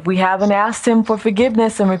 if we haven't asked him for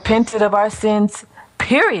forgiveness and repented of our sins,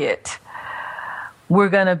 period, we're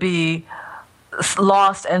going to be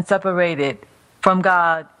lost and separated from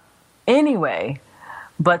God anyway.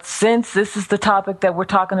 But since this is the topic that we're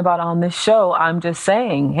talking about on this show, I'm just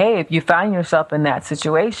saying, hey, if you find yourself in that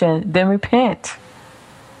situation, then repent.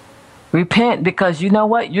 Repent, because you know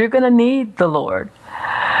what? You're going to need the Lord.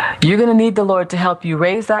 You're going to need the Lord to help you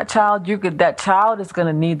raise that child. That child is going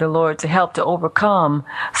to need the Lord to help to overcome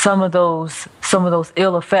some of those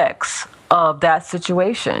ill effects of that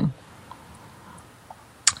situation.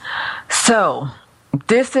 So,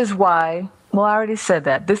 this is why, well, I already said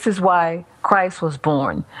that. This is why Christ was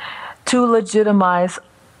born, to legitimize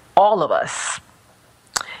all of us.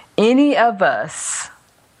 Any of us.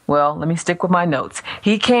 Well, let me stick with my notes.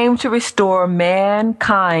 He came to restore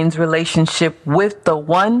mankind's relationship with the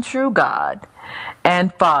one true God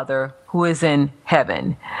and Father who is in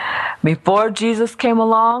heaven. Before Jesus came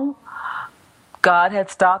along, God had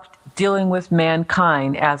stopped dealing with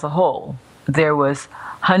mankind as a whole. There was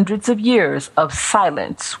hundreds of years of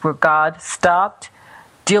silence where God stopped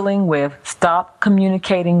communicating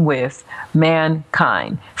with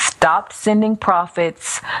mankind, stopped sending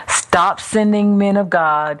prophets, stopped sending men of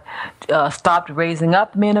God, stopped raising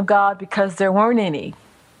up men of God because there weren't any,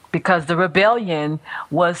 because the rebellion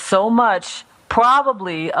was so much,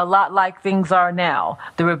 probably a lot like things are now.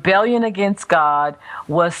 The rebellion against God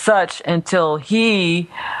was such until he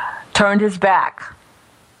turned his back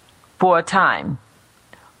for a time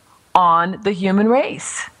on the human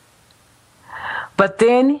race. But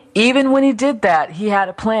then, even when he did that, he had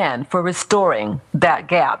a plan for restoring that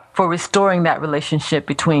gap, for restoring that relationship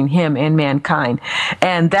between him and mankind.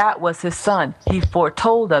 And that was his son. He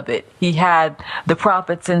foretold of it. He had the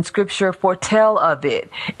prophets in Scripture foretell of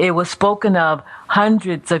it. It was spoken of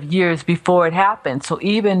hundreds of years before it happened. So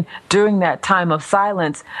even during that time of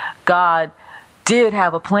silence, God did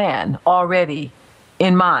have a plan already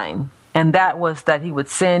in mind. And that was that he would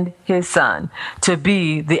send his son to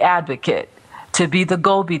be the advocate, to be the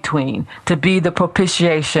go-between, to be the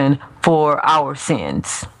propitiation for our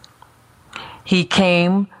sins. He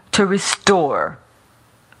came to restore.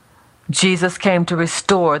 Jesus came to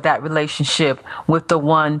restore that relationship with the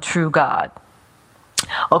one true God.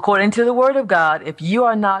 According to the Word of God, if you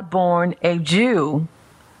are not born a Jew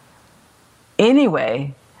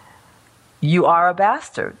anyway, you are a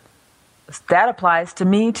bastard. That applies to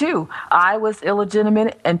me too. I was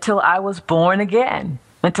illegitimate until I was born again.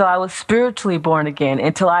 Until I was spiritually born again,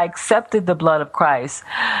 until I accepted the blood of Christ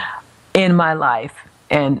in my life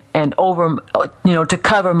and over, to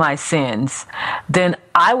cover my sins, then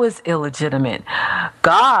I was illegitimate.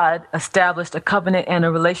 God established a covenant and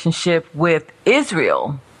a relationship with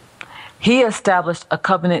Israel. He established a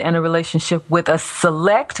covenant and a relationship with a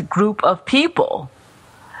select group of people.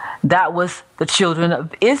 That was the children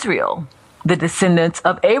of Israel, the descendants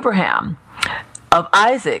of Abraham, of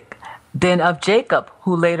Isaac, then of Jacob,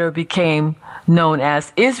 who later became known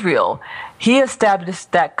as Israel. He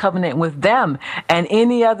established that covenant with them, and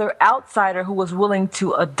any other outsider who was willing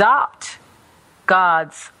to adopt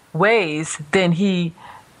God's ways, then he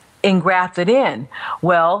engrafted in.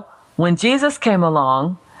 Well, when Jesus came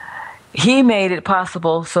along, he made it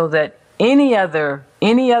possible so that any other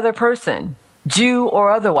person, Jew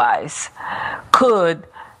or otherwise, could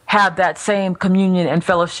have that same communion and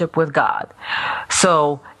fellowship with God.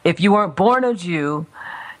 So if you weren't born a Jew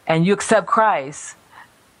and you accept Christ,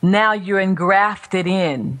 now you're engrafted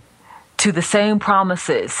in to the same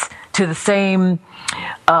promises, to the same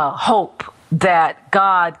hope that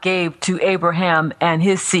God gave to Abraham and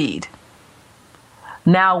his seed.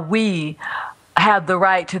 Now we have the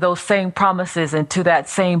right to those same promises and to that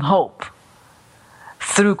same hope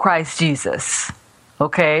through Christ Jesus.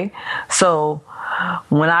 Okay? So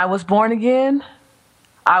when I was born again,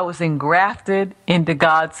 I was engrafted into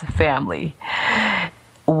God's family.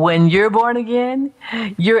 When you're born again,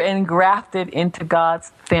 you're engrafted into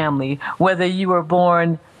God's family, whether you were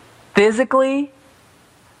born physically,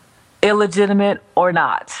 illegitimate, or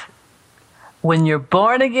not. When you're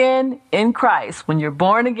born again in Christ, when you're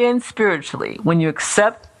born again spiritually, when you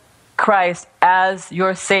accept Christ as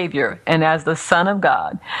your Savior and as the Son of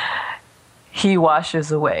God, He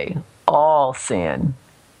washes away all sin.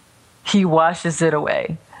 He washes it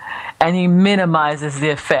away, and He minimizes the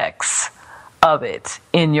effects of it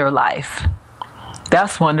in your life.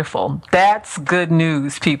 That's wonderful. That's good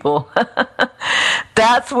news, people.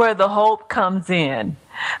 That's where the hope comes in.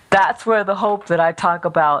 That's where the hope that I talk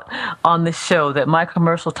about on the show, that my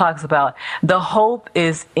commercial talks about. The hope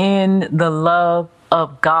is in the love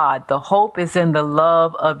of God. The hope is in the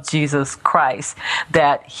love of Jesus Christ,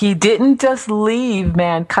 that He didn't just leave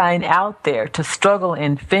mankind out there to struggle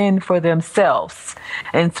and fend for themselves.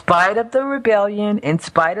 In spite of the rebellion, in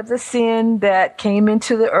spite of the sin that came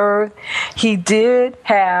into the earth, He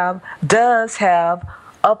does have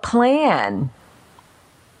a plan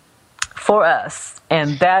for us.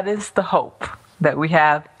 And that is the hope that we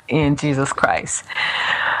have in Jesus Christ.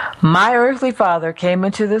 My earthly father came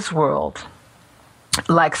into this world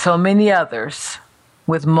like so many others,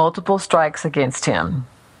 with multiple strikes against him.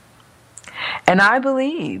 And I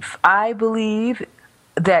believe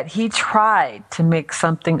that he tried to make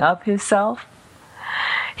something of himself.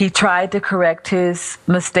 He tried to correct his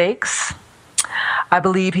mistakes. I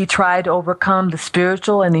believe he tried to overcome the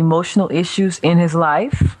spiritual and emotional issues in his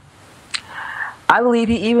life. I believe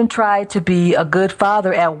he even tried to be a good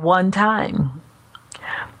father at one time.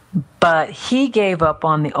 But he gave up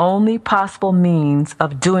on the only possible means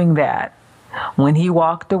of doing that, when he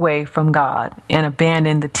walked away from God and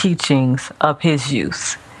abandoned the teachings of his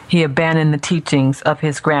youth. He abandoned the teachings of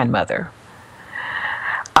his grandmother.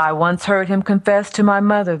 I once heard him confess to my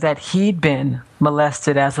mother that he'd been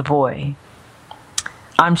molested as a boy.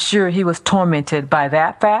 I'm sure he was tormented by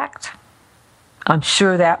that fact. I'm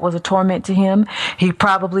sure that was a torment to him. He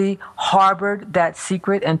probably harbored that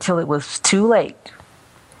secret until it was too late.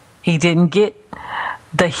 He didn't get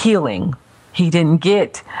the healing. He didn't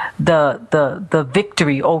get the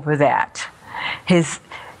victory over that. His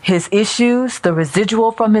issues, the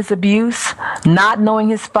residual from his abuse, not knowing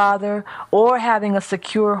his father or having a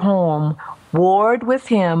secure home, warred with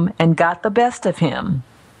him and got the best of him.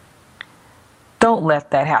 Don't let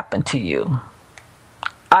that happen to you.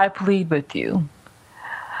 I plead with you.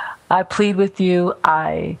 I plead with you.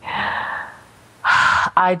 I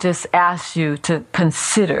just ask you to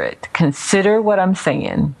consider it. Consider what I'm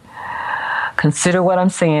saying. Consider what I'm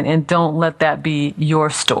saying, and don't let that be your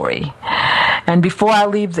story. And before I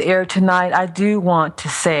leave the air tonight, I do want to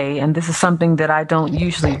say, and this is something that I don't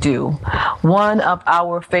usually do, one of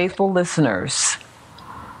our faithful listeners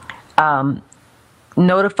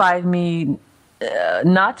notified me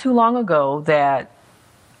not too long ago that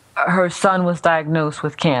her son was diagnosed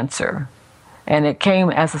with cancer, and it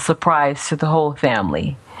came as a surprise to the whole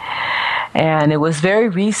family. And it was very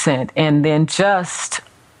recent, and then just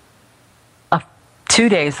 2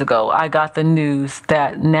 days ago, I got the news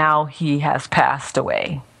that now he has passed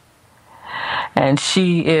away. And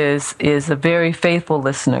she is a very faithful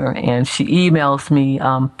listener, and she emails me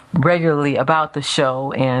regularly about the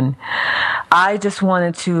show. And I just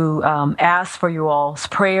wanted to ask for you all's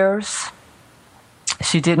prayers.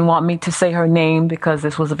 She didn't want me to say her name because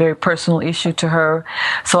this was a very personal issue to her.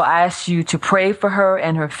 So I asked you to pray for her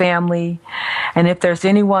and her family. And if there's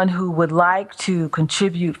anyone who would like to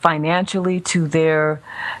contribute financially to their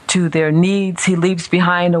needs, he leaves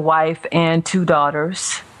behind a wife and 2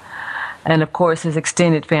 daughters. And of course, his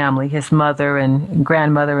extended family, his mother and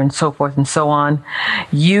grandmother and so forth and so on.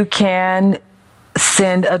 You can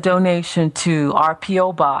send a donation to our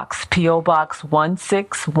P.O. Box, P.O. Box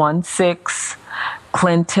 1616,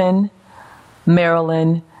 Clinton,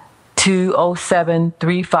 Maryland,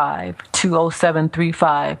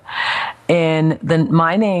 20735, in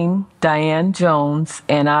my name, Diane Jones,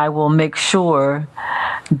 and I will make sure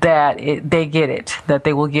that they get it, that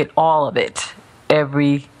they will get all of it,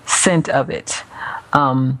 every cent of it.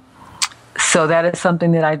 So that is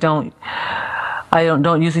something that I don't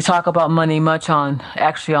usually talk about money much on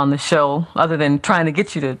the show, other than trying to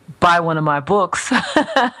get you to buy one of my books.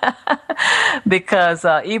 Because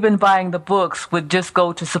even buying the books would just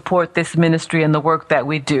go to support this ministry and the work that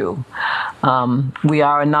we do. We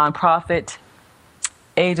are a nonprofit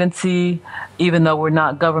agency, even though we're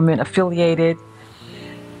not government affiliated.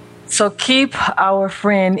 So keep our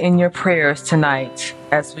friend in your prayers tonight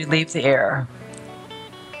as we leave the air.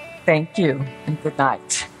 Thank you and good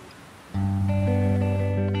night.